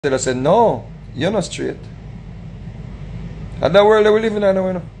I said, no, you're not straight. And that world that we live in, I know,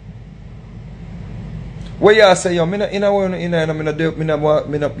 you know. Where you say, yo, me not in a world, me not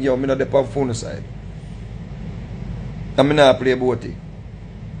the on phone side. And me not play boaty.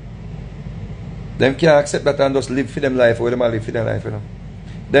 Them can't accept that and just live for them life, or them live for their life, you know.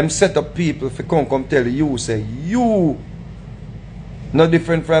 Them set up people for come tell you, say, you not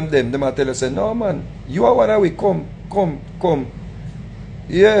different from them. Them I tell you, say, no man, you are one of we, come.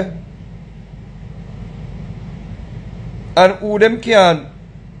 Yeah. And who them can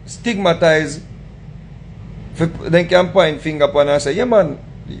stigmatize, they can point finger upon and say, yeah man,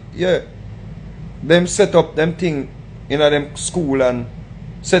 yeah. Them set up them thing in them school and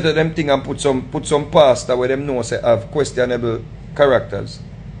set up them thing and put some pastor where them know say have questionable characters.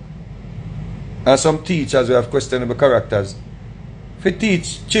 And some teachers who have questionable characters. If you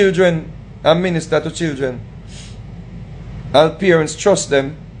teach children and minister to children, all parents trust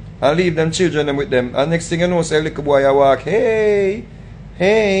them and leave them children with them. And next thing you know, say little boy I walk, hey,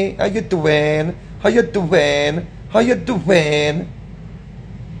 how you doing? How you doing? How you doing?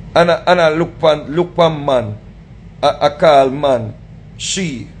 And I look pan man. I call man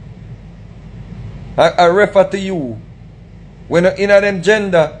she. I refer to you. When in them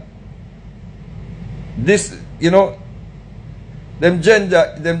gender, this, you know, them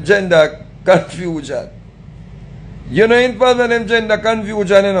gender confusion. You know, involved in them gender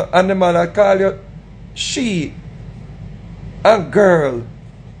confusion, you know, and the man I call you she and girl.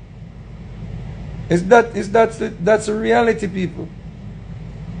 That's a reality, people.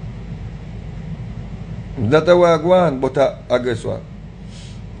 That's how I go on, but I guess what?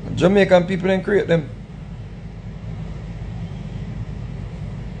 Jamaican people didn't create them.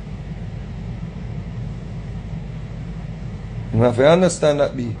 You have to understand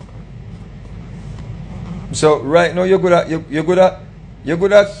that, B. So right now you're good at if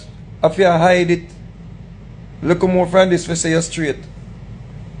you hide it. Look more from this for say you're straight.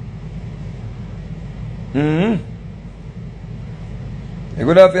 You're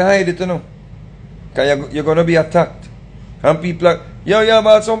good at if you hide it, you know. Cause you're gonna be attacked. And people are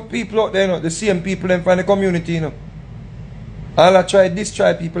about some people out there, you know, the same people in the community, you know. All I try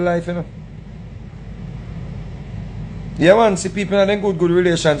destroy people life, you know. You want to see people in a good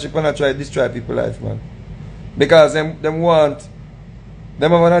relationship and I try destroy people life, man. Because them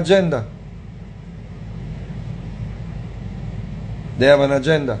have an agenda. They have an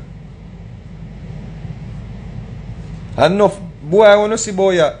agenda. Enough boy I want to see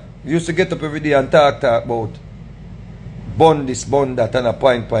boy used to get up every day and talk about bun this, bun that, and a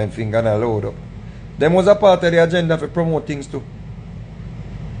point finger and a load up. Them was a part of the agenda for promote things too.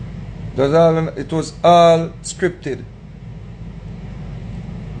 It was all scripted.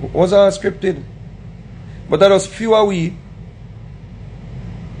 It was all scripted. But that was few of we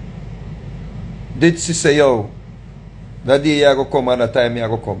did she say, yo, that day I go come and that time I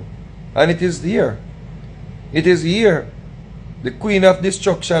go come. And it is here. It is here. The Queen of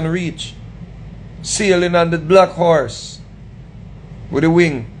Destruction reach, sailing on the black horse with the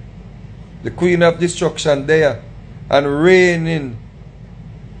wing. The Queen of Destruction there and reigning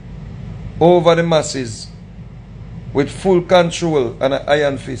over the masses with full control and an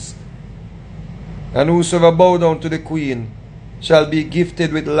iron fist. And whosoever bow down to the Queen shall be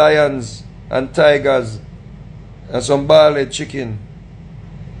gifted with lions and tigers and some bald chicken.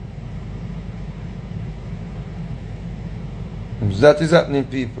 That is happening,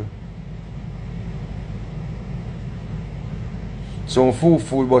 people. Some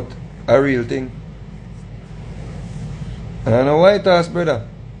fool, but a real thing. And a white horse, brother.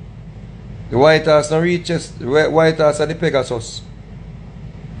 The white horse no reaches. The white horse are the Pegasus.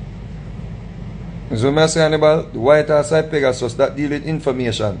 So I say, Hannibal, the white horse are Pegasus that deal with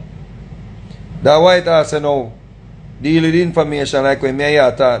information. That white horse now deal with information like when me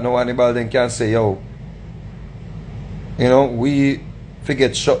talk now, Hannibal then can say, yo, you know, we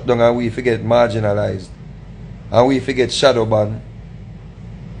forget shut down and we forget marginalized. And we forget shadow ban.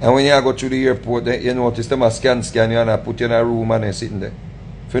 And when you go through the airport, you notice them a scan you and I put you in a room and they're sitting there.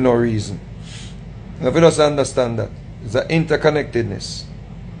 For no reason. And if you just understand that, it's an interconnectedness.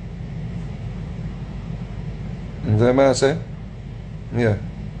 You know what I say? Yeah.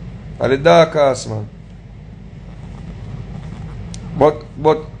 And the dark horse, man. But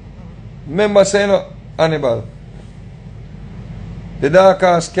remember saying, no, Hannibal, the dark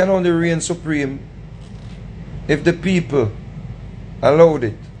horse can only reign supreme if the people allowed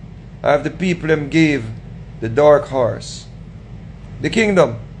it. Or if the people them gave the dark horse the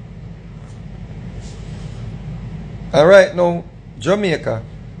kingdom. And right now, Jamaica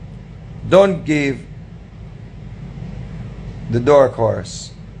don't give the dark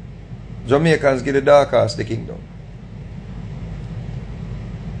horse Jamaicans give the dark horse the kingdom.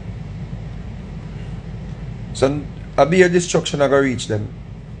 So a beer destruction I go reach them.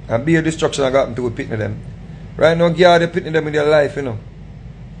 A beer destruction I got them to pitney them. Right now, God, they pitney them with their life, you know.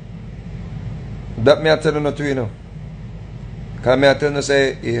 That me I tell you not to, you know. Because me I tell you,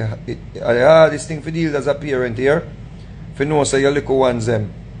 say, this thing for deal as a parent here, for know, say, your little ones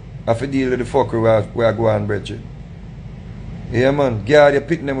them, and for deal with the fuckery where I go on, brethren. Yeah, man. God, you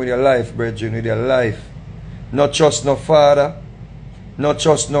pitney them with your life, brethren, with your life. Not trust no father, not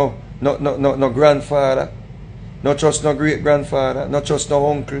trust no grandfather, not trust no great-grandfather, not trust no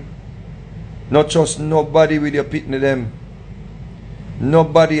uncle, not trust nobody with your pitney them.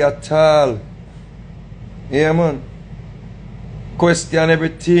 Nobody at all. Yeah, man. Question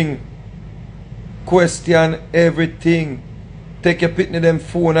everything. Question everything. Take your pitney them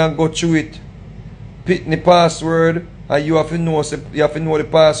phone and go through it. Pitney password, and you have to know the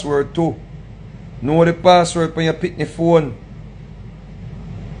password too. Know the password on your pitney phone.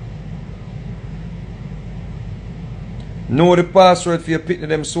 Know the password for your pitney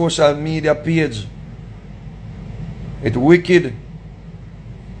them social media page. It's wicked.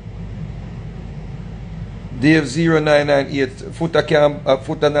 Dave 0998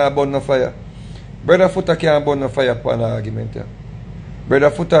 Footer not burn no fire. Brother Footer can't burn no fire upon an argument here.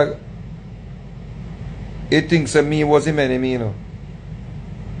 Brother Footer, he thinks that me was him enemy, you know.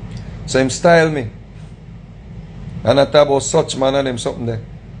 So him style me. And I talk about such man and them something there.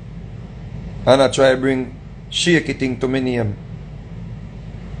 And I try to bring shaky thing to my name.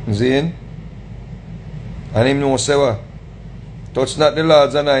 You see? And him know say what? Touch not the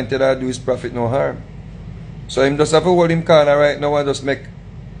Lord's anointed or do his prophet no harm. So him just have to hold him corner right now and just make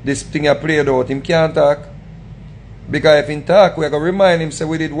this thing a played out. Him can't talk. Because if he talk, we are going to remind him say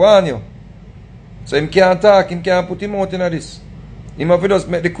we did warn you. So him can't talk, him can't put him out in this. Him have to just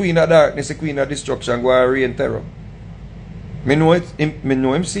make the queen of darkness, the queen of destruction, go and reign terror. Me know it, me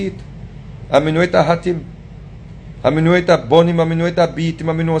know him see it. And me know it a hurt him. And me know it a burn him, and me know it a beat him,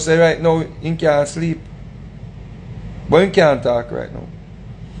 and me know say right now, he can't sleep. But he can't talk right now.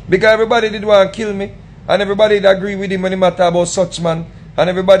 Because everybody did want to kill me. And everybody agree with him when he matter about such man. And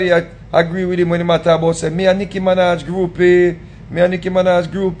everybody agree with him when he matter about say, me and Nicki Minaj groupie. Me and Nicki Minaj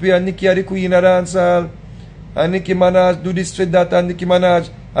groupie. And Nicki are the queen of dancehall. And Nicki Minaj do this for that. And Nicki Minaj.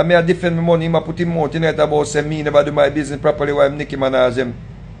 And me I defend my money. I put him out in it about say me never do my business properly while Nicki Minaj him,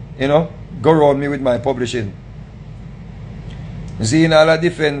 you know, go around me with my publishing. You see, in all I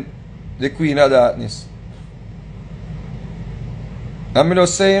defend the queen of darkness. And me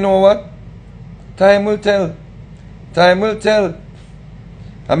just say, you know what? Time will tell. Time will tell.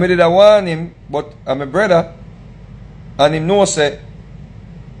 I did a warn him, but I'm a brother. And him know say,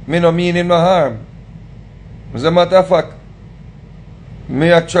 me no mean him no harm. As a matter of fact, me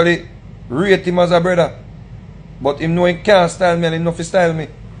actually rate him as a brother. But him know he can't style me and him no fi style me.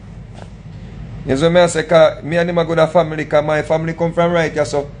 You see me I say, cause me and him a good a family, cause my family come from right here,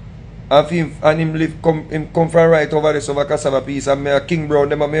 so and him come from right over this over Cassava Piece, and me a King Brown,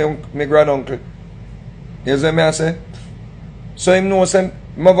 them a my granduncle. You see me I say? So him know say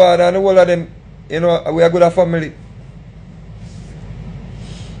my father and the whole of them, you know, we are good a family.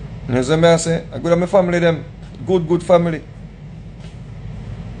 You see me I say? I good a my family them. Good family.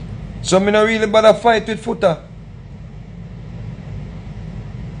 So me not really bother fight with Footer.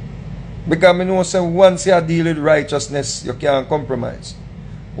 Because I know say once you deal with righteousness, you can't compromise.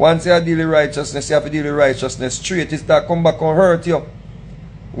 Once you deal with righteousness, you have to deal with righteousness straight. It start come back and hurt you.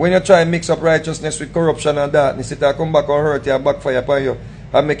 When you try and mix up righteousness with corruption and darkness, it start come back and hurt you and backfire upon you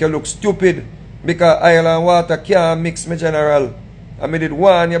and make you look stupid. Because oil and water can't mix, me general. And me did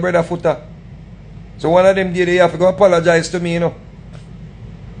warn your brother Footer. So one of them days you have to go apologize to me, you know.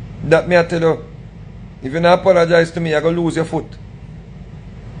 That me I tell you. If you not apologize to me, you're going to lose your foot.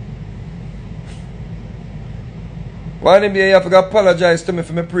 One of them days you have to go apologize to me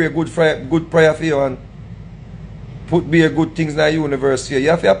for me pray good prayer for you and put be a good things in the universe here. You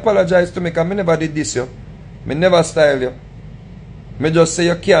have to apologize to me because I never did this, you. I never style you. I just say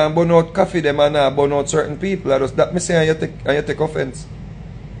you can't burn out coffee them and not burn out certain people. I just that me say and you take offense.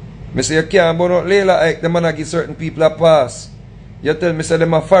 I say you can't burn out Layla Ike them and give certain people a pass. You tell me say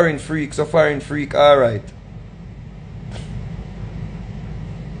them a foreign freak, so foreign freak, alright.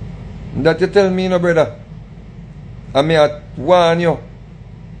 That you tell me, no brother. And me I warn you.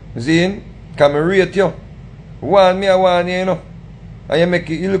 See? Because I rate you. Warn me, I warn you, you know. And you make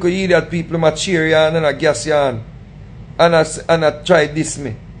you look at idiot people who cheer you and I gas you on. And I try diss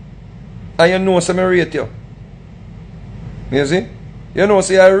me. And you know so I rate you. You see? You know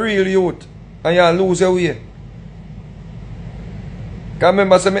say you're a real youth. And you lose your way.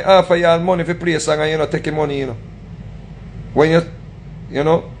 remember, say me offer you all money for play a song and you not taking money, you know. When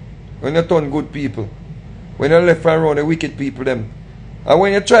when you turn good people. When you left and around the wicked people, them. And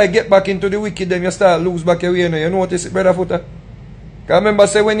when you try to get back into the wicked, them you start lose back your way, you know. You notice it, Brother Foota? Because remember,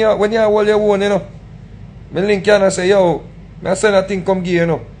 say, when you hold your own, you know, me link you and say, yo, I send a thing come give you,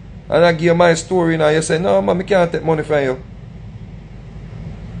 know. And I give you my story, and you say, no, man, I can't take money from you.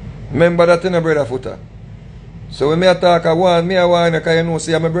 Remember that, you know, Brother Foota? So when I talk, I want you, because you know,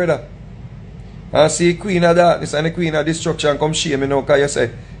 say, I'm my brother. And see Queen of Darkness and the Queen of Destruction come shame me now, because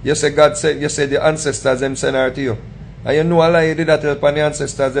you say God said, you say the ancestors them send her to you. And you know a lie you did that help on the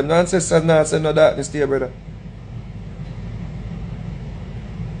ancestors. Them the ancestors not send no darkness to you, brother.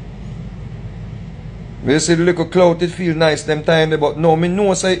 You see the little clout, it feel nice them time there, but no, me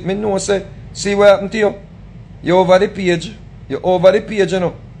know say, see what happened to you? You over the page, you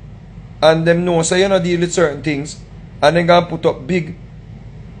know. And them know say you not deal with certain things. And then gonna put up big,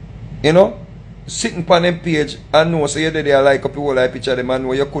 you know, sitting on them page and know say you did there like up your whole like picture them and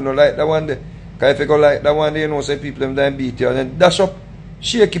know you couldn't like that one day. Because if you go like that one day, you know say people them then beat you and then dash up,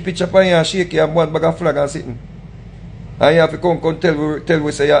 shake your picture on you and shake you and one bag of flag and sitting. And you have to come tell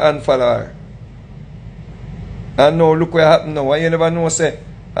we say you're unfollower. And now look what happened now. And you never know say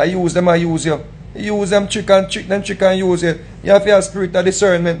I use them, I use you. You use them trick and use you. You have your spirit of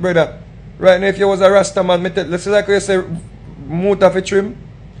discernment, brother. Right now if you was a Rasta man, let's say like you say motor for trim.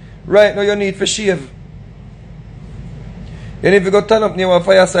 Right now you need for shave. And if you go turn up near one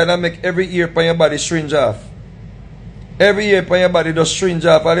fireside and make every ear upon your body shrink off. Every ear upon your body just shrink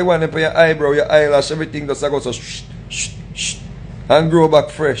off. And the one upon your eyebrow, your eyelash, everything just go so shh, and grow back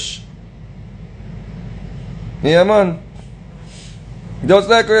fresh. Yeah, man. Just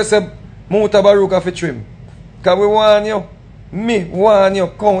like you said, Muta Baruka for trim. Because we warn you. Me warn you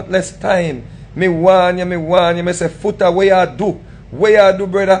countless time. Me warn you. Me say, Foota, what you do,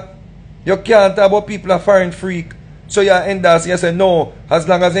 brother? You can't talk about people are foreign freak. So you end us, you say, no, as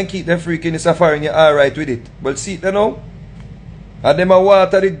long as they keep them freaking, it's a foreign, you're alright with it. But see it, you know? And them a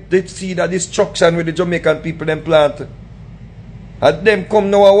water the seed of destruction with the Jamaican people them plant. And them come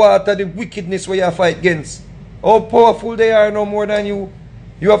now a water the wickedness where you fight against. How powerful they are no more than you.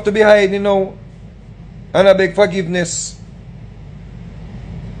 You have to be hiding now. And I beg forgiveness.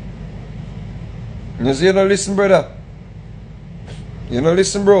 You see, you don't listen, brother. You don't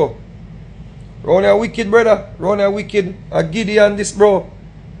listen, bro. Round here wicked, brother. Round here wicked. A Gideon this, bro.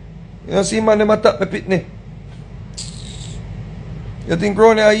 You don't see man them attack me pitney. You think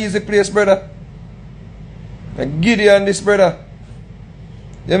round here easy place, brother? A Gideon this, brother.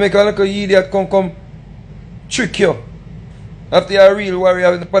 You make a little idiot come trick you. After you're a real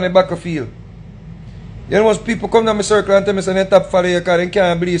warrior upon the battlefield. You know most people come down my circle and tell me say they top follow you because they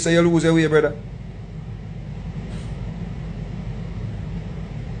can't believe say you lose your way, brother.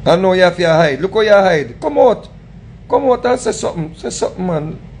 I know you have to hide. Look how you hide. Come out. Come out and say something. Say something,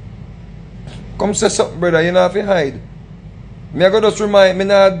 man. Come say something, brother. You don't have to hide. Me I go just remind me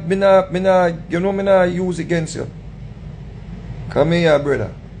not use against you. Come here,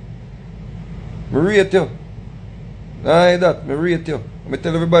 brother. Me rate you. Nah, that. Me rate you. I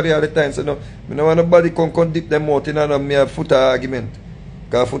tell everybody all the time, so no, I don't want nobody come dip them out in me a Foota argument.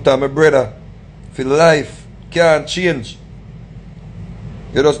 Because Foota my brother. For life. Can't change.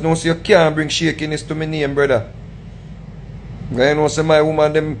 You just know so you can't bring shakiness to my name, brother. You know say my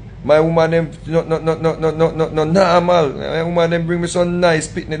woman them no normal. My woman them bring me so nice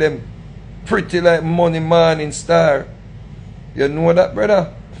pitney them. Pretty like money morning star. You know that,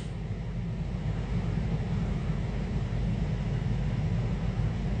 brother?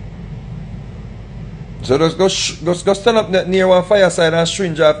 So just go stand up near one fireside and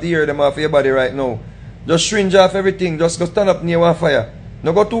shrink off the ear them off your body right now. Just shrink off everything. Just go stand up near one fire.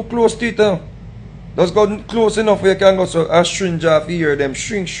 Don't go too close to it. Just go close enough where you can go so and shrink off the ear them.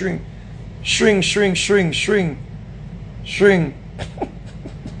 Shrink.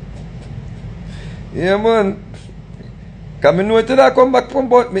 Yeah, man. Can I know it that come back from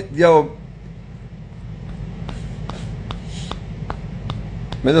both me? Yo.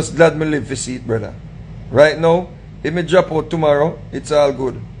 I'm just glad me live to see it, brother. Right now, if me drop out tomorrow, it's all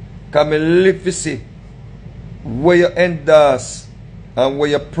good. Can me live to see where you endorse and where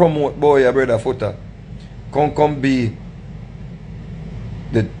you promote, boy, your brother Foota. Come be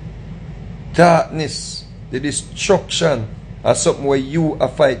the darkness, the destruction, or something where you are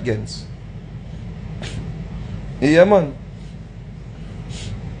fight against. Yeah, man.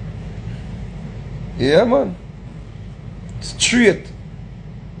 Yeah, man. Straight.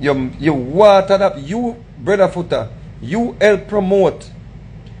 You watered up. You, brother Foota, you help promote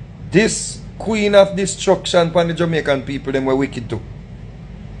this queen of destruction for the Jamaican people. Them were wicked too.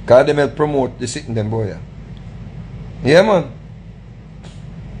 Because they will promote the sitting them boy. Yeah, man.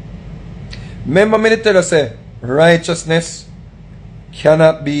 Remember me to tell you, say, righteousness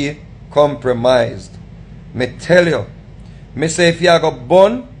cannot be compromised. Me tell you. Me say if you have got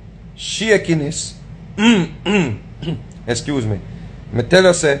born shakiness, excuse me. Me tell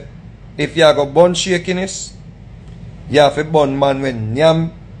you, say, if you have got born shakiness, you have to born man when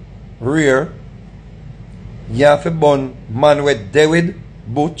nyam rear. You have to born man with David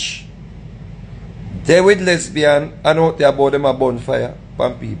Butch. David lesbian, and out there about them a bonfire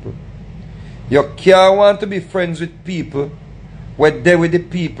from people. You can't want to be friends with people where they with the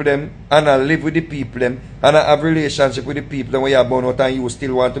people them and I live with the people them and I have relationship with the people them where you are born out and you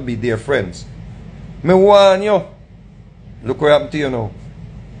still want to be their friends. Me warn you. Look what happened to you now.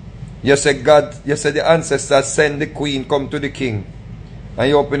 You say God, you say the ancestors send the queen come to the king. And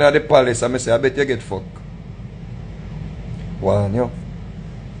you open at the palace and I say, I bet you get fucked. Warn you.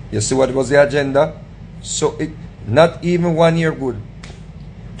 You see what was the agenda? So it not even 1 year good.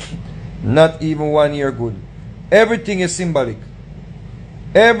 Not even 1 year good. Everything is symbolic.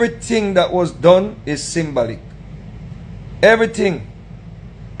 Everything that was done is symbolic. Everything.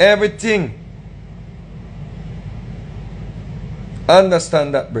 Everything.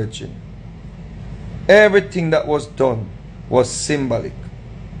 Understand that, brethren. Everything that was done was symbolic.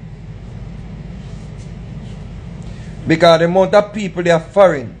 Because the amount of people they are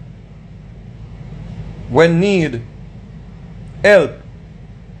foreign when need help.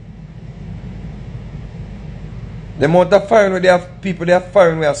 The amount of foreign where they have people they are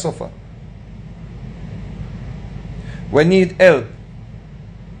foreign where suffer. When need help.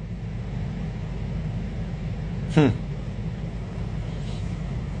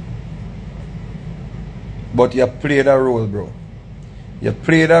 But you played a role, bro. You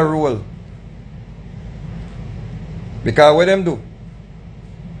played a role. Because what them do?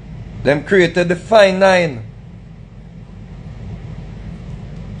 Them created the fine nine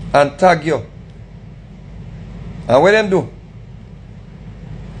and tag you. And what them do?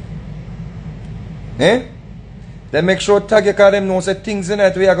 Eh? They make sure tag you because them know say things in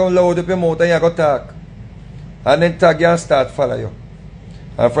it where you going to load up your mouth and you going to talk. And then tag you and start follow you.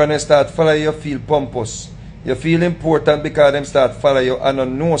 And when they start follow you, you feel pompous. You feel important because them start follow you and you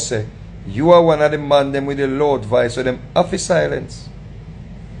know say you are one of the man them with the loud voice so them have silence.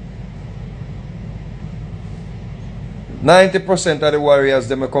 90% of the warriors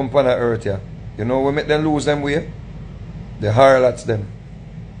them come on the earth here. You know we make them lose them way? The harlots them.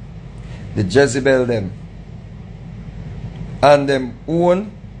 The Jezebel them. And them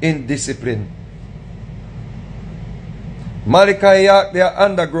own indiscipline. Malachi York, they are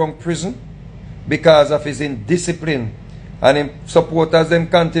underground prison because of his indiscipline. And him supporters them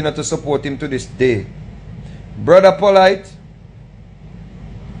continue to support him to this day. Brother Polite,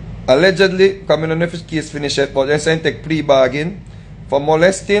 allegedly, coming on if his case finished yet, but they sent a plea bargain for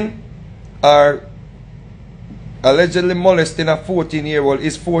molesting or allegedly molesting a 14-year-old,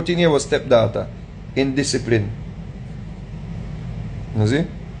 his 14-year-old stepdaughter in discipline. You see?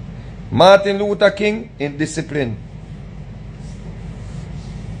 Martin Luther King in discipline.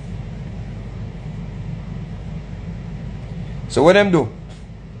 So what them do?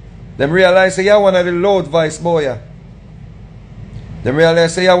 Them realize say you're one of the loud voice boy. Them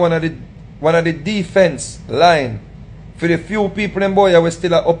realize say you're one of the defense line for the few people in boy we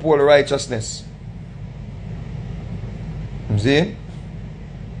still uphold righteousness. You see?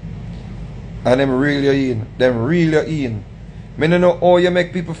 And them really in. Them really in. Me don't know how you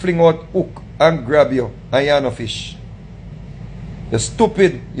make people fling out hook and grab you and you're no fish. You're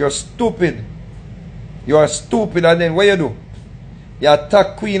stupid. You're stupid. You are stupid and then what you do? You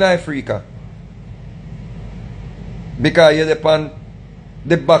attack Queen Ifrica. Because you're upon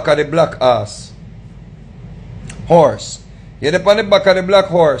the back of the black ass. Horse. You're upon the back of the black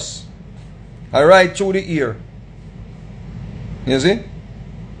horse. I ride through the ear. You see?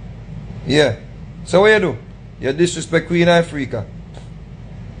 Yeah. So what you do? You disrespect Queen Ifrica.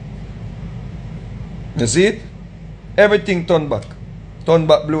 You see it? Everything turn back. Turn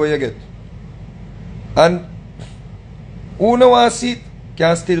back blue you get. And who no want to see it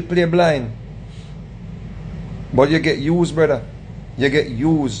can still play blind. But you get used, brother. You get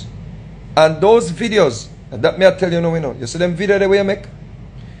used. And those videos, that me I tell you now, you know. You see them video the way you make?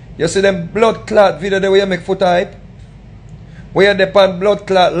 You see them blood clot video the way you make foot hype? Where you depend blood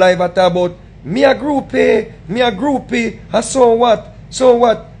clot live at about me a groupie, and so what? So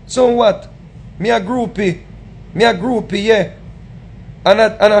what? So what? Me a groupie, yeah. And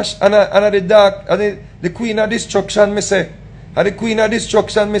the dark, and the queen of destruction, me say. And the queen of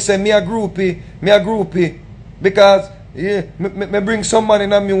destruction, me say, me a groupie. Because Yeah, me bring some man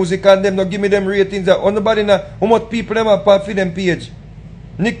in a music and them not give me them ratings. Nobody know how much people them have for them page.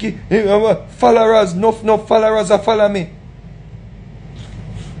 Nicky, followers, no followers are follow me.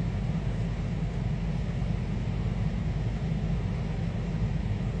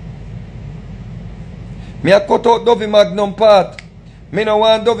 Me a cut out Dovey Magnum part. Me no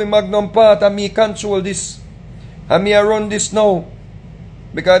want Dovey Magnum part and me control this. And me a run this now.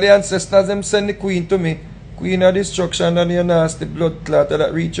 Because the ancestors them send the queen to me. Queen of destruction and your nasty blood clot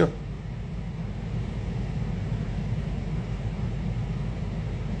that reach you.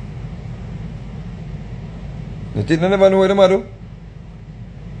 You think they never know what them do?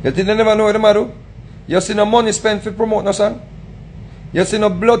 You think they never know what them do? You see no money spent for promote no song? You see no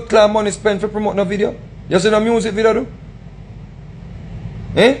blood clot money spent for promote no video? You see no music video do?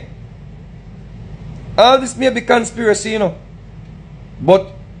 Eh? All this may be conspiracy, you know.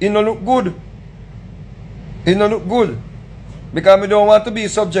 But it no look good. It no look good. Because we don't want to be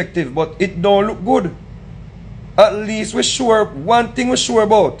subjective, but it don't look good. At least we're sure, one thing we're sure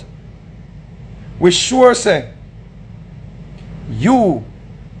about. We're sure say, you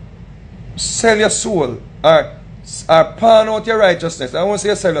sell your soul or pawn out your righteousness. I won't say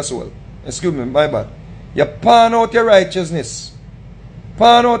you sell your soul. Excuse me, my bad. You pawn out your righteousness.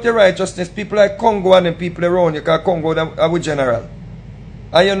 Pawn out your righteousness. People like Congo and them people around you, because Congo are with general.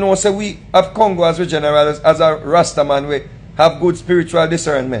 And you know, so we have Congo as we general, as a Rasta man, we have good spiritual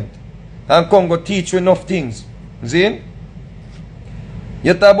discernment. And Congo teach you enough things. See?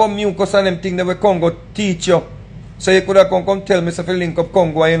 You talk about mucus and them things that we Congo teach you. So you could have come tell me if you link up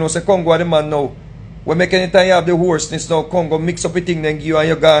Congo and you know, say Congo are the man now. We make any time you have the hoarseness now, Congo mix up a thing then give you and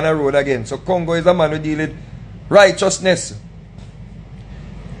you go on the road again. So Congo is a man who deal with righteousness.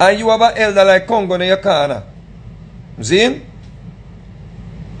 And you have an elder like Congo in your corner. See?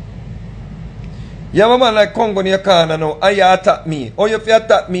 You have a man like Congo in your corner now and you attack me. Or if you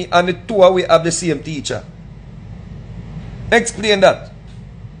attack me and the two of we have the same teacher. Explain that.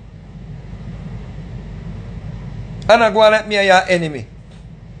 And I go and let me your enemy.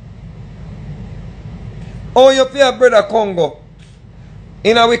 Or if you have brother Congo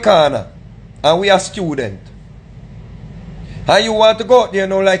in our corner and we are student. And you want to go out there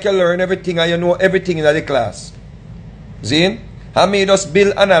now like you learn everything and you know everything in the class. See? I made us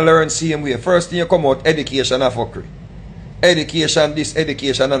build and I learn same way. First thing you come out, education and fuckery. Education this,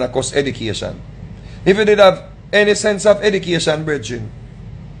 education and of course education. If you did have any sense of education, brethren,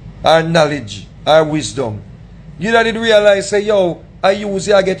 or knowledge, or wisdom, you did realize, say, yo, I use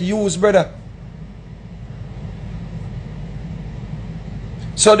it, I get used, brother.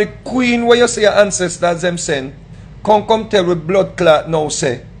 So the queen where you say your ancestors them send, come tell with blood clot now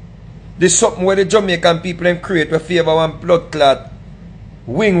say. This something where the Jamaican people them create with favor one blood clot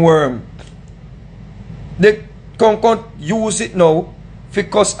wingworm. They come use it now for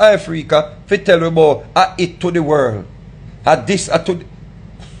cause Africa for tell you about it to the world. At this to the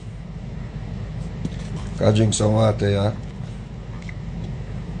can drink some water, yeah.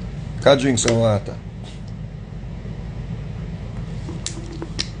 Can drink some water.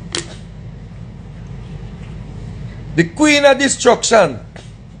 The queen of destruction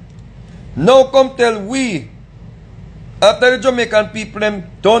now come tell we, after the Jamaican people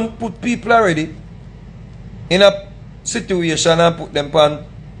them don't put people already in a situation and put them on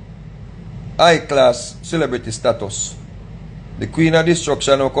high class celebrity status. The queen of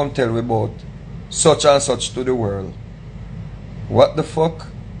destruction now come tell we about such and such to the world. What the fuck?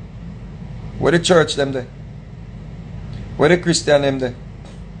 Where the church them there? Where the Christian them there?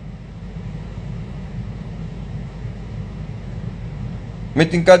 Me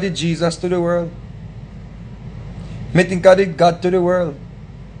think I did Jesus to the world. Me think I did God to the world.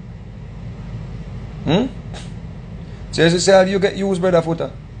 So as you say, how do you get used, brother Footer?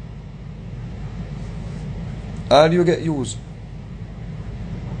 How do you get used?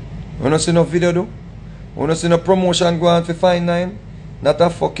 You don't see no video do? You don't see no promotion go on for Fine 9? Not a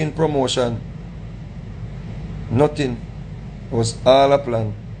fucking promotion. Nothing. It was all a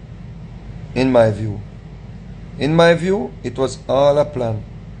plan. In my view. In my view, it was all a plan.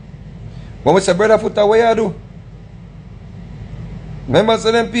 When we say, brother Footer, what you do? Remember,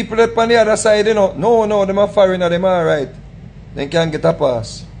 so them people that on the other side, you know, no, them are foreigner, them are right. They can't get a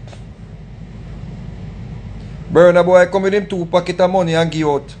pass. Burner boy come with him 2 packet of money and give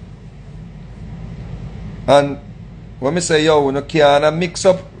out. And when we say, yo, you can't mix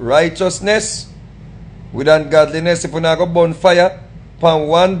up righteousness with ungodliness. If you not go burn fire pan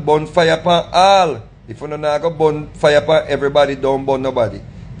one, burn fire pan all. If you not go burn fire pan everybody, don't burn nobody.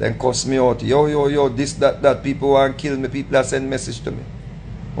 Then cuss me out. Yo, this, that. People want to kill me. People that send message to me.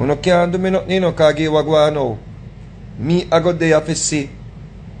 You can't do me nothing, you know, because I give a go now. Me, I got there to see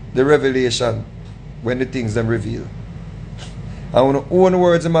the revelation when the things them reveal. I want to own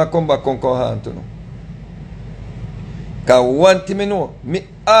words and I come back and come hand to know. Because one thing I know, me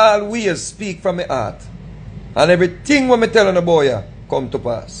always speak from my heart. And everything when I tell on the boy come to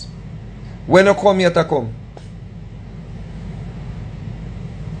pass. When I come here to come.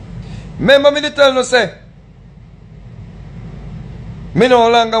 Remember me to tell you say, me no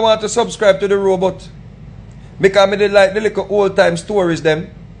longer want to subscribe to the robot. Because me did like the little old time stories them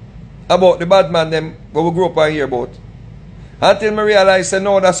about the bad man them what we grew up and hear about. Until me realize say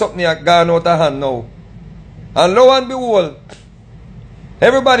no, that's something that gone out of hand now. And lo and behold,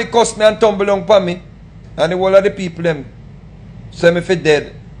 everybody cuss me and tumble down for me. And the whole of the people them say me fi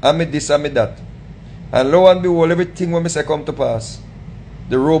dead and me this and me that. And lo and behold, everything when me say come to pass.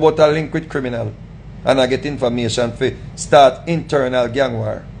 The robot are linked with criminal. And I get information for start internal gang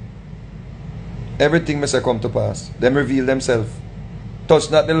war. Everything me say come to pass. Them reveal themselves. Touch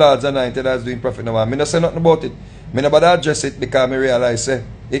not the Lord's anointed as doing prophet no more. Me no say nothing about it. Me no bother address it because me realize say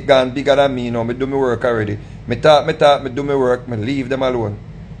it gone bigger than me now. Me do my work already. Me talk, me do my work. Me leave them alone.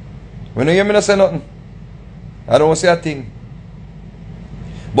 When you hear me no say nothing, I don't say a thing.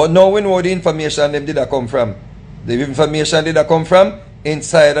 But now we know the information them did that come from. The information did that come from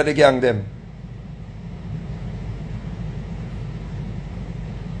inside of the gang them.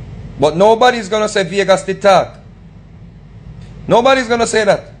 But nobody's going to say Vegas did talk. Nobody's going to say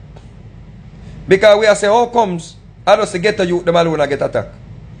that. Because we are saying, how comes I just get a youth them alone and get attacked?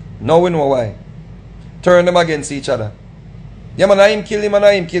 Now we know why. Turn them against each other. Yeah man, I him kill him and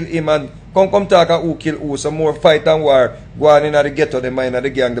I him kill him and come talk who kill who. Some more fight and war. Go on in the ghetto them and in the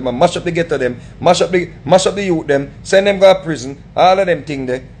gang them and mash up the ghetto them. Mash up the youth them. Send them go to prison. All of them things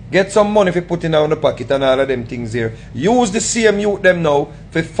there. Get some money for putting out in the pocket and all of them things here. Use the same youth them now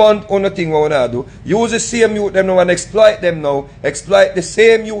for fund on the thing what we want to do. Use the same youth them now and exploit them now. Exploit the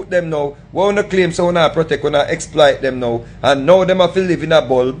same youth them now. We want to claim so we want to protect, we want to exploit them now. And now them have to live in a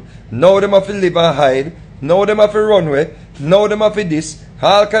bulb. Now them have to live and hide. Now them have to run away. Now them have to this.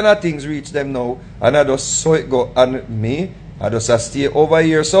 All kind of things reach them now. And I just saw it go. And me, I just stay over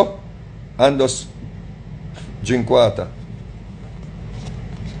here so. And just drink water.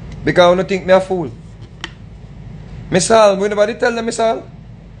 Because I don't think me a fool. Misal, we nobody tell them misal.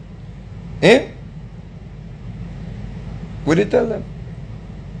 Eh? What did tell them?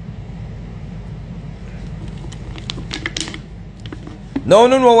 No,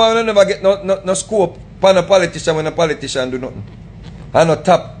 I never get no scope for a politician when a politician do nothing. And no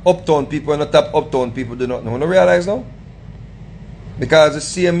top uptown people and no top uptown people do nothing. You don't realize now? Because the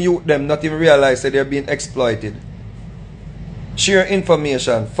same youth them not even realize that they're being exploited. Share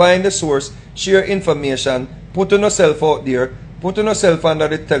information, find the source, share information, put yourself out there, put yourself under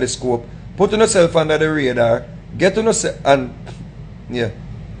the telescope, put yourself under the radar, get to yourself, and yeah.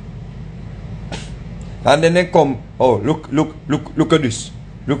 And then they come, oh, look at this,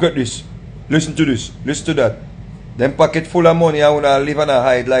 listen to this, listen to that. Them pocket full of money and wanna live and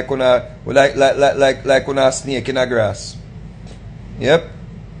hide like on a snake in a grass. Yep.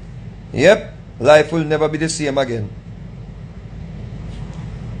 Life will never be the same again.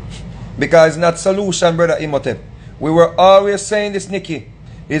 Because it's not solution, brother Imhotep. We were always saying this, Nikki.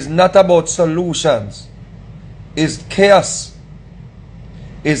 It's not about solutions. It's chaos.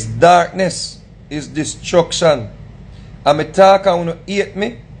 It's darkness. It's destruction. And me talk and you hate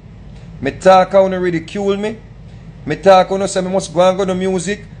me. Me talk and you ridicule me. Me talk and you say me must go and go to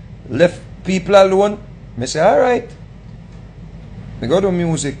music. Left people alone. Me say, alright. Me go to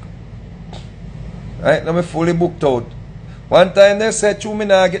music. Right now me fully booked out. One time they said to me,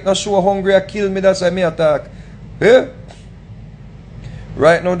 nah, get no show hungry or kill me, that's why me attack. Yeah?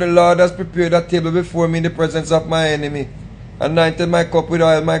 Right now the Lord has prepared a table before me in the presence of my enemy. Anointed my cup with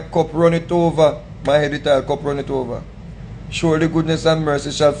oil, my cup run it over. My head with oil, cup run it over. Surely goodness and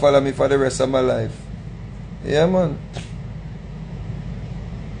mercy shall follow me for the rest of my life. Yeah, man.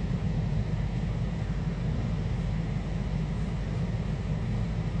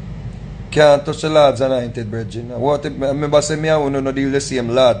 Can't touch the Lord's anointed, brethren. What if, I remember saying, I want to deal the same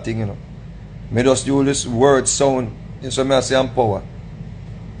Lord thing, you know. Me just do this word sound. That's what I say, I'm power.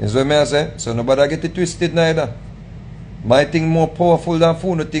 That's what I say. So nobody get it twisted neither. My thing more powerful than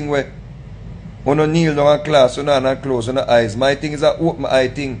phone thing where you no kneel down and class, you no close on the eyes. My thing is a open eye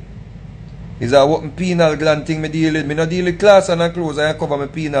thing. It's a open penal gland thing me deal with. Me no deal with class and close, I cover my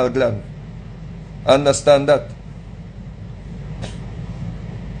penal gland. Understand that?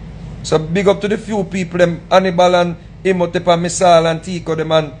 So big up to the few people, them Hannibal and Imhotep and Misal and Tico,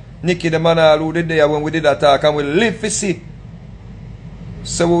 them and Nikki, them and all who did there when we did that talk, and we live to see.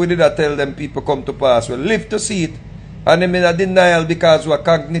 So we did that tell them people come to pass. We live to see it. And them in a denial because of a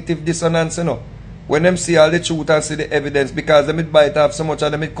cognitive dissonance, you know. When them see all the truth and see the evidence, because them it bite off so much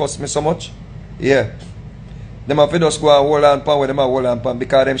and them it cost me so much. Yeah. Them have to just go and hold on pan where them have hold on pan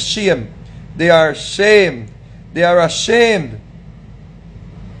because them shame. They are ashamed. They are ashamed.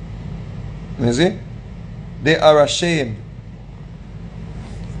 You see? They are ashamed.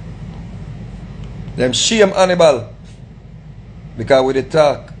 Them shame Hannibal. Because we dey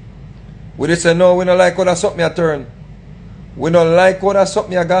talk. We dey say no, we don't like how that something a turn. We don't like how that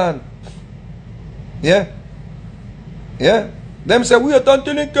something a gone. Yeah? Yeah? Them say wait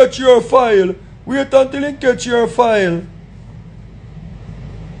until you catch your file. Wait until you catch your file.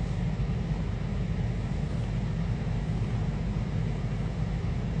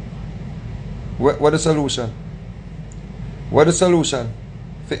 What the solution? What the solution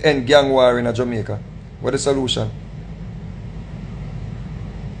for end gang war in Jamaica? What the solution?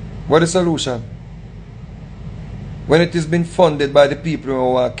 What the solution? When it is being funded by the people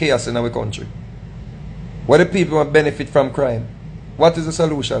who are chaos in our country. What the people who benefit from crime? What is the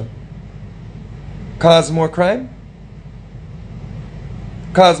solution? Cause more crime?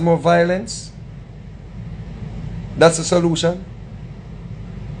 Cause more violence? That's the solution?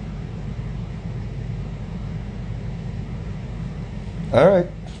 Alright.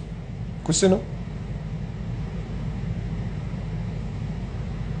 Kusino.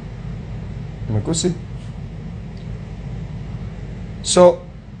 Kusi. So,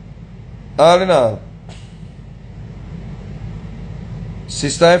 all in all,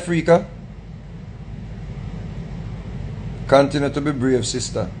 Sister Africa, continue to be brave,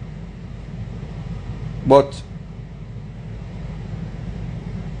 sister. But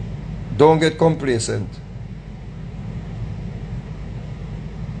don't get complacent.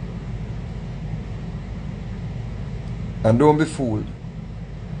 And don't be fooled.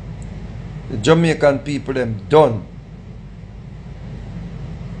 The Jamaican people, them done.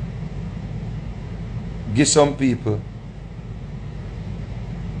 Give some people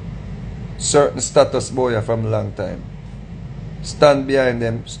certain status boy from a long time. Stand behind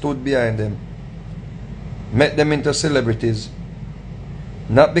them, stood behind them, make them into celebrities.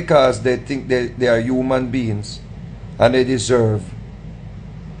 Not because they think they are human beings and they deserve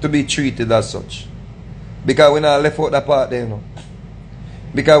to be treated as such. Because we not left out that part there, you know.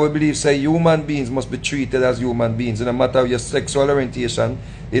 Because we believe, say, human beings must be treated as human beings. No matter your sexual orientation,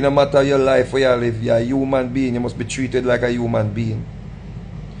 no matter your life where you live, you're a human being. You must be treated like a human being.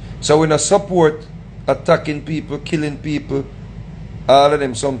 So we don't support attacking people, killing people, all of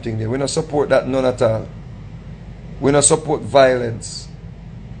them something there. We don't support that none at all. We don't support violence.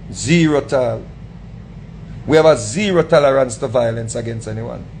 Zero at all. We have a zero tolerance to violence against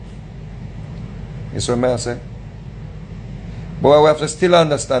anyone. You see what I'm saying? But we have to still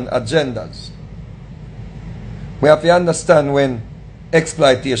understand agendas. We have to understand when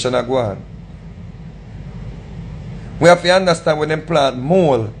exploitation are going on. We have to understand when them plant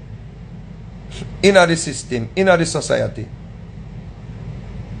mold in the system, in the society.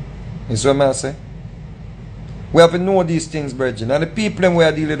 You see what I'm saying? We have to know these things, brethren. And the people them we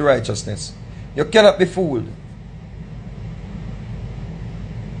are dealing with righteousness. You cannot be fooled.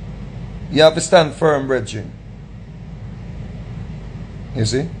 You have to stand firm, brethren. You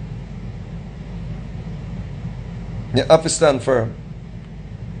see? You have to stand firm.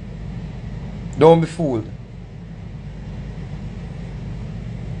 Don't be fooled.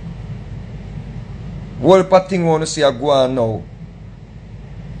 What part thing want to see a go on now?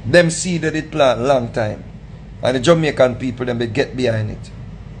 Them see that it plant long time. And the Jamaican people, them they get behind it.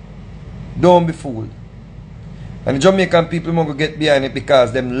 Don't be fooled. And the Jamaican people want to get behind it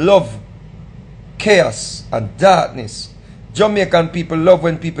because them love chaos and darkness. Jamaican people love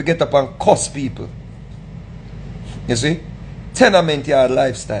when people get up and cuss people. You see? Tenement yard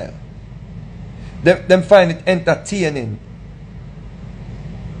lifestyle. Them find it entertaining.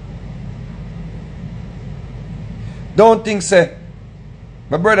 Don't think, say,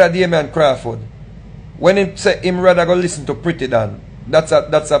 my brother Damian Crawford, when he say him rather go listen to Pretty Dan, that's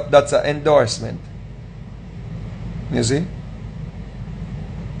a endorsement. You see?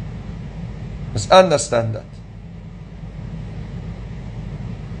 Just understand that.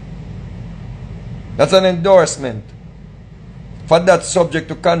 That's an endorsement for that subject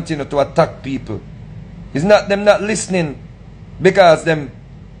to continue to attack people. It's not them not listening because them,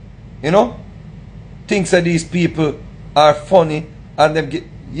 you know, thinks that these people are funny and them get,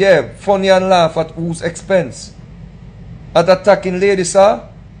 yeah, funny and laugh at whose expense? At attacking Lady Saw?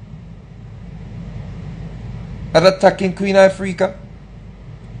 At attacking Queen Africa?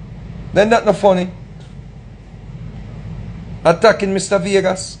 Then that's not funny. Attacking Mr.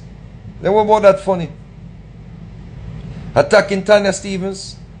 Vegas? Then what about that funny? Attacking Tanya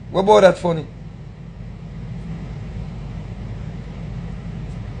Stevens. What about that funny?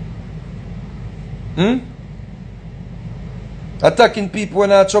 Attacking people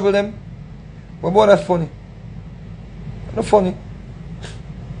when I trouble them. What about that funny? Not funny.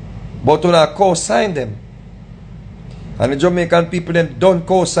 But when I co-sign them. And the Jamaican people then don't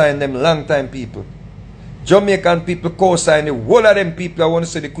co-sign them long time people. Jamaican people co-sign the whole of them people I want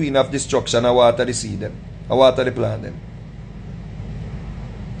to see the queen of destruction. I water the seed them. I water the plant them.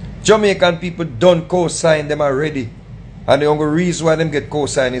 Jamaican people don't co-sign them already. And the only reason why them get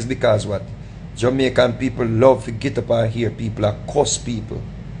co-sign is because what? Jamaican people love to get up and hear people and cuss people.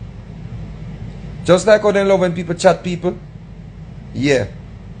 Just like how they love when people chat people. Yeah.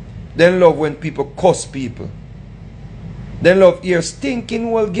 They love when people cuss people. They love hear stinking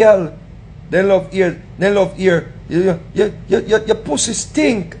old girl. They love hear your pussy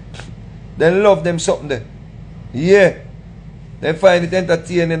stink. They love them something there. Yeah. They find it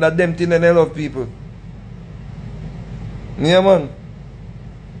entertaining that them thing and they love people. Yeah, man.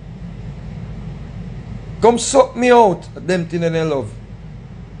 Come suck me out. Them thing and they love.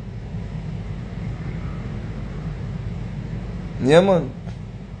 Yeah, man.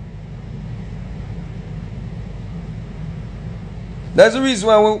 That's the reason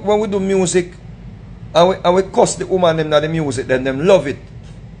why when we do music and we cuss the woman them that the music, then them love it.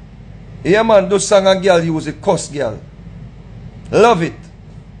 Yeah, man, those song and girl use it, cuss girl. Love it.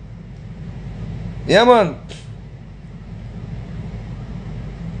 Yeah, man.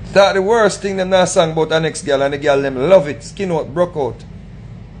 That's the worst thing them not song about the next girl, and the girl them love it. Skin out, broke out.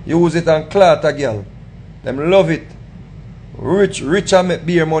 Use it and clot a girl. Them love it. Rich and make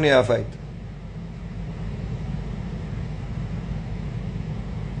beer money a fight.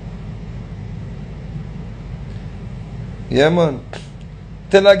 Yeah, man.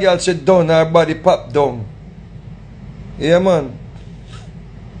 Tell a girl she done, her body pop down. Yeah, man.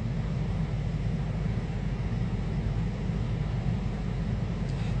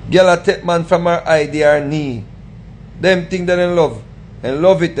 Girl a take man from her eye to her knee. Them thing that they love. And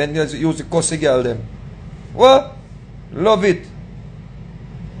love it and use the cussy girl them. What? Love it.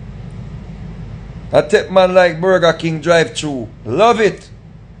 I take man like Burger King drive-thru. Love it.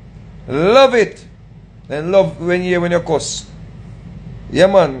 Love it. And love when you cuss. Yeah,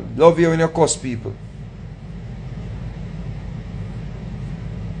 man. Love you when you cuss people.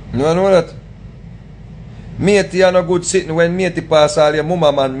 You know that? Matey are no good sitting when matey pass all your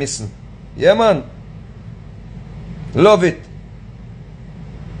mama man missing. Yeah, man. Love it.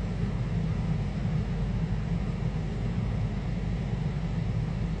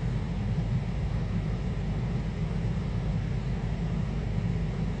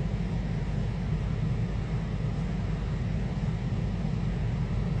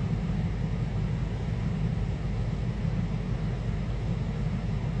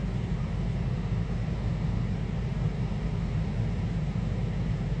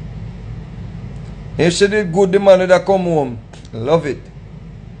 If she did good, the man that come home. Love it.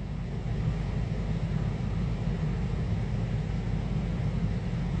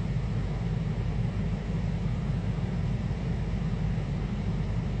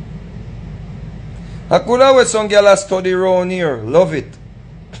 I could have some girl study around here. Love it.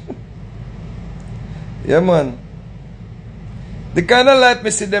 Yeah, man. The kind of life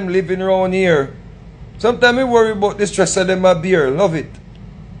me see them living around here. Sometimes I worry about the stress of them a beer. Love it.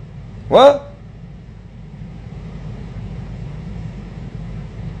 What?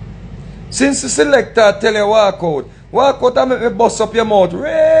 Since the selector tell you walk out and make me bust up your mouth.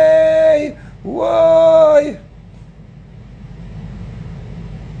 Ray! Why?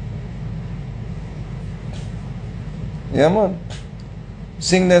 Yeah, man.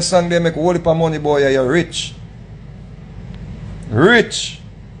 Sing that song, they make whole heap of money, boy. You're rich. Rich.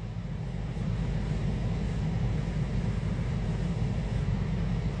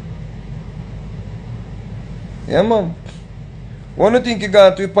 Yeah, man. One of the things you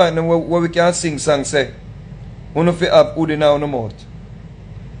got to a point where we can sing songs, say, one of you have hood in our mouth.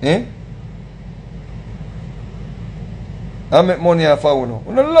 Eh? I make money off of one.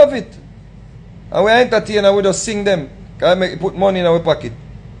 We don't love it. And we entertain and we just sing them. Because I make put money in our pocket.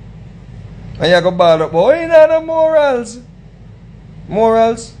 And you go ball up, but we not no morals.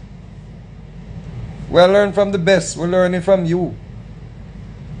 Morals. We learn from the best. We're learning from you.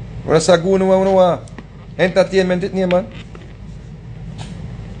 We're just a good one. Entertainment it name, man.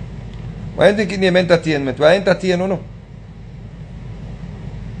 Why do you think it name entertainment? Why entertain you no?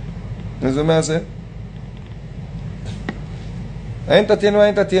 That's what I say. Entertain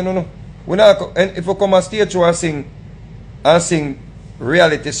you no. If you come on stage and sing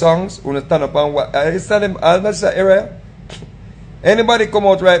reality songs, you stand up and what? Is that them all that area? Anybody come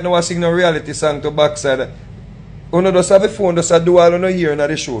out right now and sing no reality song to backside? Uno just have a phone, just do all on here in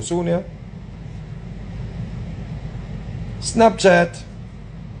the show. Soon, yeah? Snapchat.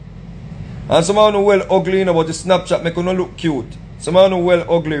 And some of them well ugly, you know, but the Snapchat make you look cute. Some of them well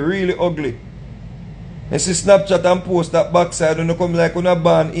ugly, really ugly. You see Snapchat and post that backside, you know, come like you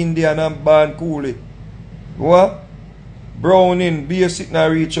born Indian and born coolie. What? Browning, basic na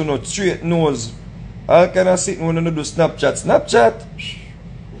reach, you know, straight nose. All kind of sitting when you do Snapchat. Snapchat.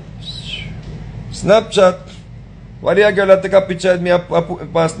 Snapchat. Why the girl that take a picture of me and put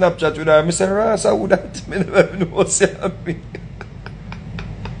it on Snapchat with her? I say, Rasa, who that? I never know what's happening.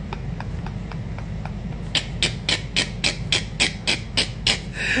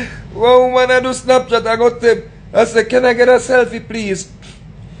 One woman I do Snapchat, I go to him. I say, can I get a selfie, please?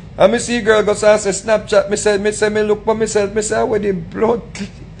 And me see a girl go say, Snapchat. Me look for myself. Me say, how the blood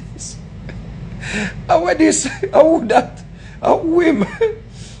is? How this? How that? How him?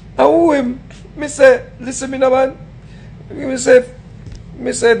 How him? Me say, listen me now, man. Me say,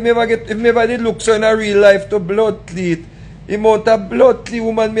 if me ever did look so in a real life to blood cleat. The amount of blood cleat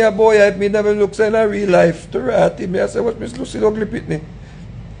woman me a boy, if me never look so in a real life to rat him. I say, what Miss Lucy ugly pitney?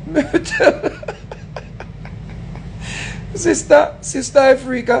 Sister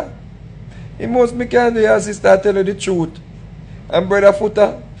Africa, the most me can do is sister tell you the truth. And brother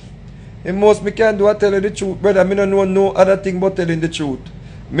Footer, the most me can do is tell you the truth. Brother, me don't know no other thing but telling the truth.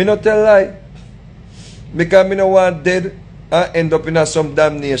 Me not tell lie. Because me no want dead and end up in some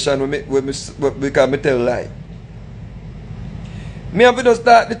damnation because me tell lie. Me have to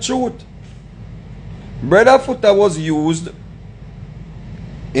start the truth. Brother Footer was used,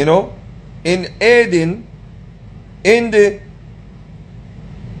 you know, in aiding in the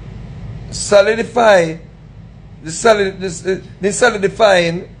solidifying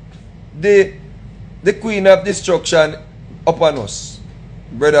the queen of destruction upon us.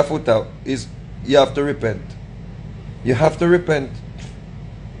 Brother Footer, is you have to repent. You have to repent.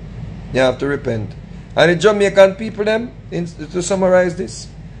 You have to repent. And the Jamaican people them, to summarize this,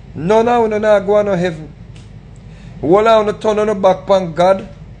 none of them are going to heaven. All of them turn on the back on God.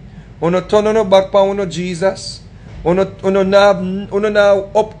 Uno turn on the back on Jesus. Uno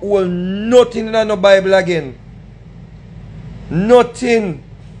now uphold nothing in the Bible again. Nothing.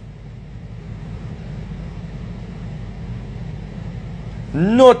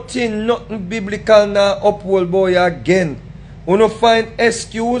 Nothing biblical now uphold boy again. Uno find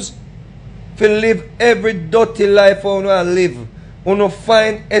excuse to live every dirty life uno live. Uno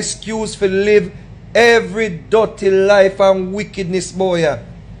find excuse to live every dirty life and wickedness boy.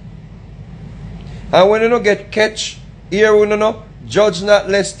 And when you don't get catch, here we know, judge not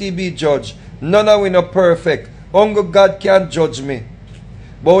lest he be judged. None of we not perfect. Only God can't judge me.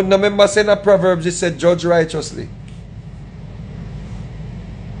 But remember saying in Proverbs, it said, judge righteously.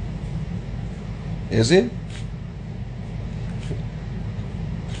 You see?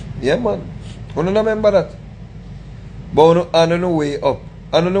 Yeah, man. You don't remember that. But I don't know way up.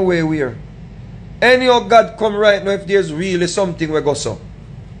 I don't know way where. Any of God come right now if there's really something we go so.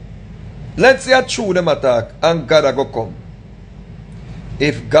 Let's say I true them attack and God a go come.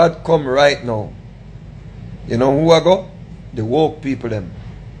 If God come right now, you know who I go? The woke people them.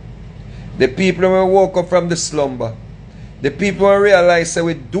 The people who woke up from the slumber. The people who realize that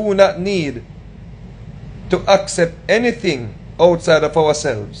we do not need to accept anything outside of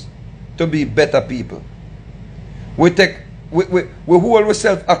ourselves to be better people. We hold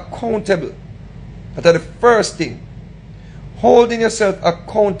ourselves accountable. That's the first thing. Holding yourself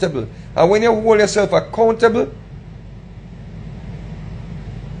accountable. And when you hold yourself accountable,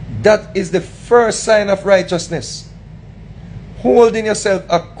 that is the first sign of righteousness. Holding yourself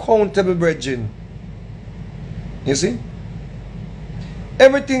accountable, brethren. You see?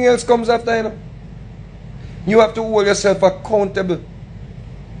 Everything else comes after, you know. You have to hold yourself accountable.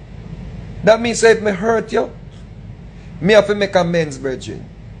 That means if me hurt you, me have to make amends, brethren.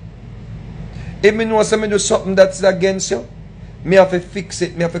 If me know me do something that's against you, me have to fix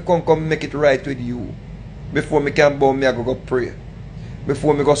it. Me have to come make it right with you. Before me can bow, me I go pray.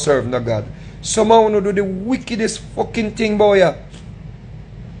 Before me go serve no God. Somehow you do the wickedest fucking thing, boy. And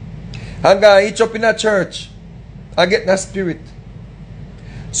go each up in a church. I get that spirit.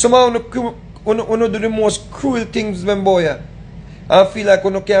 Somehow you do the most cruel things, when boy. I feel like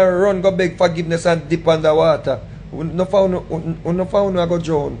you can run, go beg forgiveness and dip under water. You found I go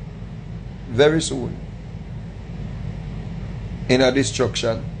drown. Very soon. In a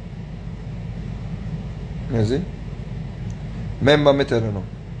destruction. You see? Remember me tell you now.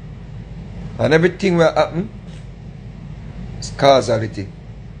 And everything will happen is causality.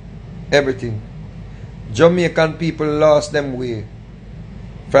 Everything. Jamaican people lost them way.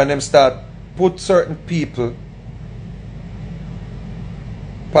 from them start put certain people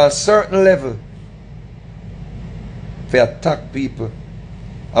for a certain level for attack people.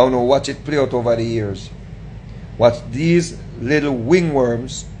 I want to watch it play out over the years. Watch these little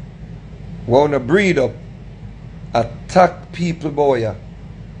wingworms want to breed up, attack people, boy. I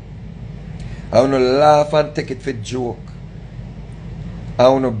want to laugh and take it for joke. I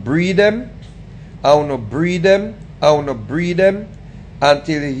want to breed them. I want to breed them. I want to breed them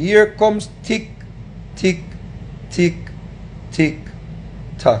until here comes tick, tick, tick, tick,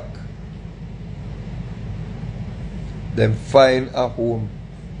 tack. Then find a home.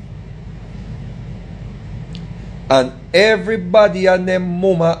 And everybody and them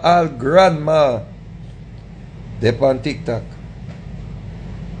mama or grandma, they on TikTok.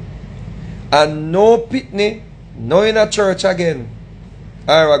 And no pitney, no in a church again.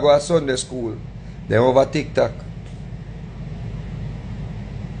 Or I go to Sunday school. They over TikTok.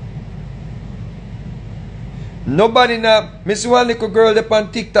 Nobody now. Me see one little girl up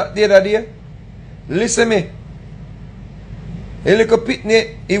on TikTok the other day. Listen me. A little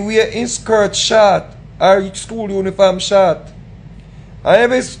pitney, he wear in skirt short or school uniform short. I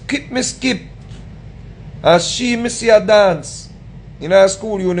ever skip. As she me see her dance in her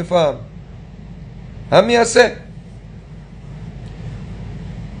school uniform. And me I say,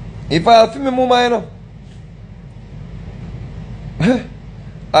 if I feel my mama, you know,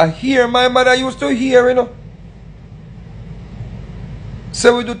 I hear my mother used to hear, you know.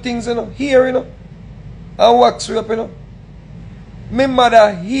 So we do things, you know, here, you know, and wax we up, you know. My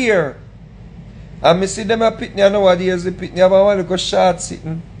mother here, and me see them a pitney nowadays, the pitney have a one little short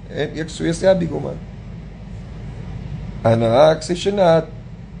sitting, and you see a big woman. And I ask if she not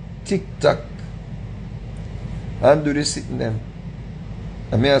TikTok and do the sitting them.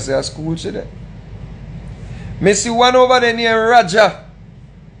 And me I say a school she there. Me see one over there near Raja.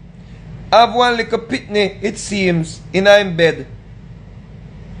 Have one little pitney, it seems, in her bed.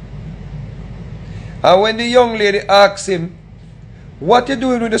 And when the young lady asks him, what you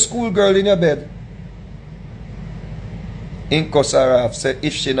doing with the schoolgirl in your bed? In Kosaraf said,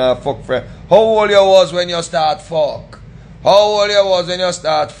 if she not fuck friend. How old you was when you start fuck? How old you was when you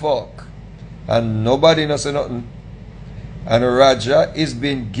start fuck? And nobody knows nothing. And Raja is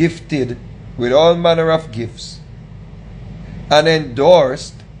being gifted with all manner of gifts. And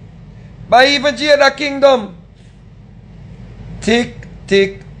endorsed by even Jada Kingdom. Tick,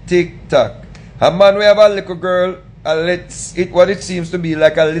 tick, tick, tack. A man we have a little girl, what it seems to be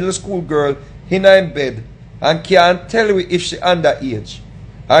like a little school girl in her bed, and can't tell you if she underage.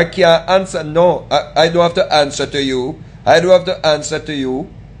 I can't answer. No, I don't have to answer to you. I don't have to answer to you.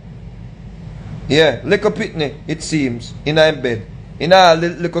 Yeah, little pitney, it seems, in her bed. In a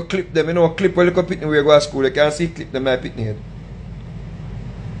little clip them, you know, clip where little pitney we go to school, you can't see clip them my pitney head.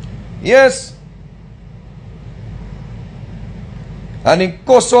 Yes. And he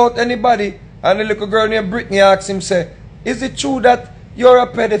cuss out anybody. And the little girl named Brittany asks him, say, is it true that you're a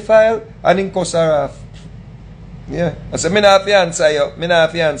pedophile? And he cuss her off. Yeah. I said, me not have to answer you. Me not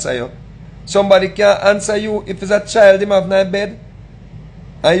have to answer you. Somebody can't answer you if it's a child him have in bed.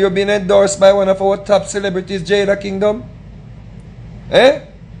 And you're being endorsed by one of our top celebrities, Jada Kingdom. Eh?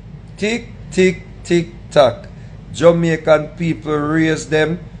 Tick, tick, tick, tack. Jamaican people raise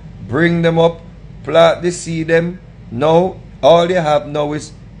them, bring them up, plant the seed them. Now, all you have now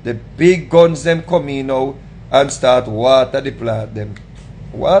is the big guns them come in now and start water the plant them.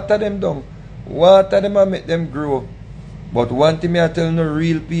 Water them down. Water them and make them grow. But one thing I tell no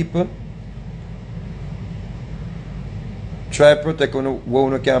real people, try protect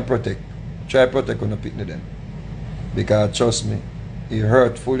what you can protect. Try protect on pitney them. Because trust me, it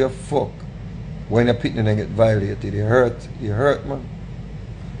hurt full of fuck when your pitney them get violated. It hurt man.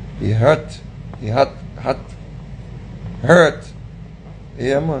 It hurt. It hurt.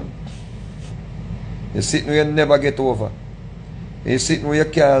 Yeah, man. You're sitting where you never get over. You're sitting where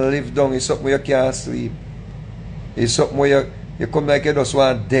you can't live down. You're something where you can't sleep. You're something where you come like you just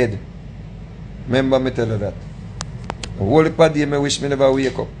want dead. Remember me tell you that. The whole heap of day I wish me never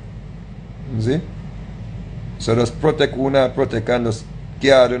wake up. You see? So just protect who not protect and just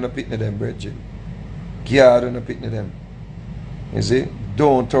guard on the pitney them, brethren. Guard on the pitney them. You see?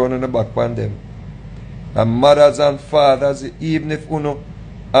 Don't turn on the back on them. And mothers and fathers, even if uno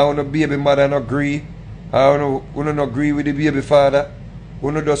baby mother not agree, or uno not agree with the baby father,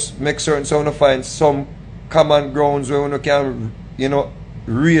 uno just make certain so uno find some common grounds where uno can, you know,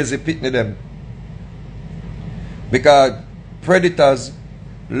 raise the pitney them. Because predators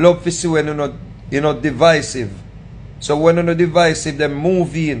love to see when uno divisive. So when uno divisive, they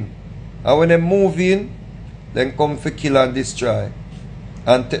move in. And when they move in, then come for kill and destroy.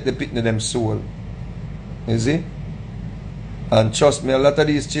 and take the pit in them soul. You see? And trust me, a lot of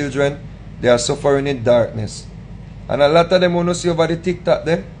these children, they are suffering in darkness. And a lot of them want to see over the TikTok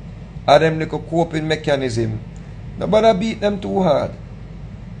them, are them little coping mechanism. Nobody beat them too hard.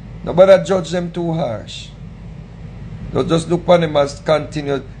 Nobody judge them too harsh. They just look upon them as them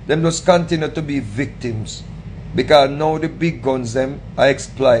just continue to be victims. Because now the big guns them, I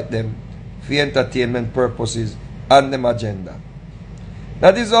exploit them for entertainment purposes and them agenda.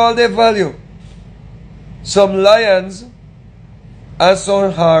 That is all they value. Some lions, and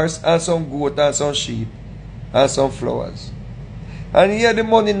some horse, and some goat, and some sheep, and some flowers. And here the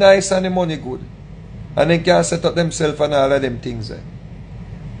money nice and the money good. And they can set up themselves and all of them things there.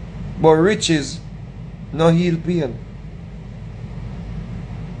 But riches no heal pain.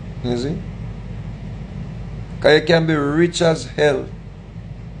 You see? Because you can be rich as hell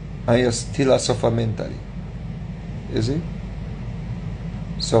and you still suffer mentally. You see?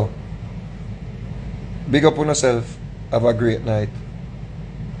 So, big up on yourself. Have a great night.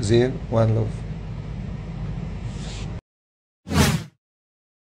 Zane, one love.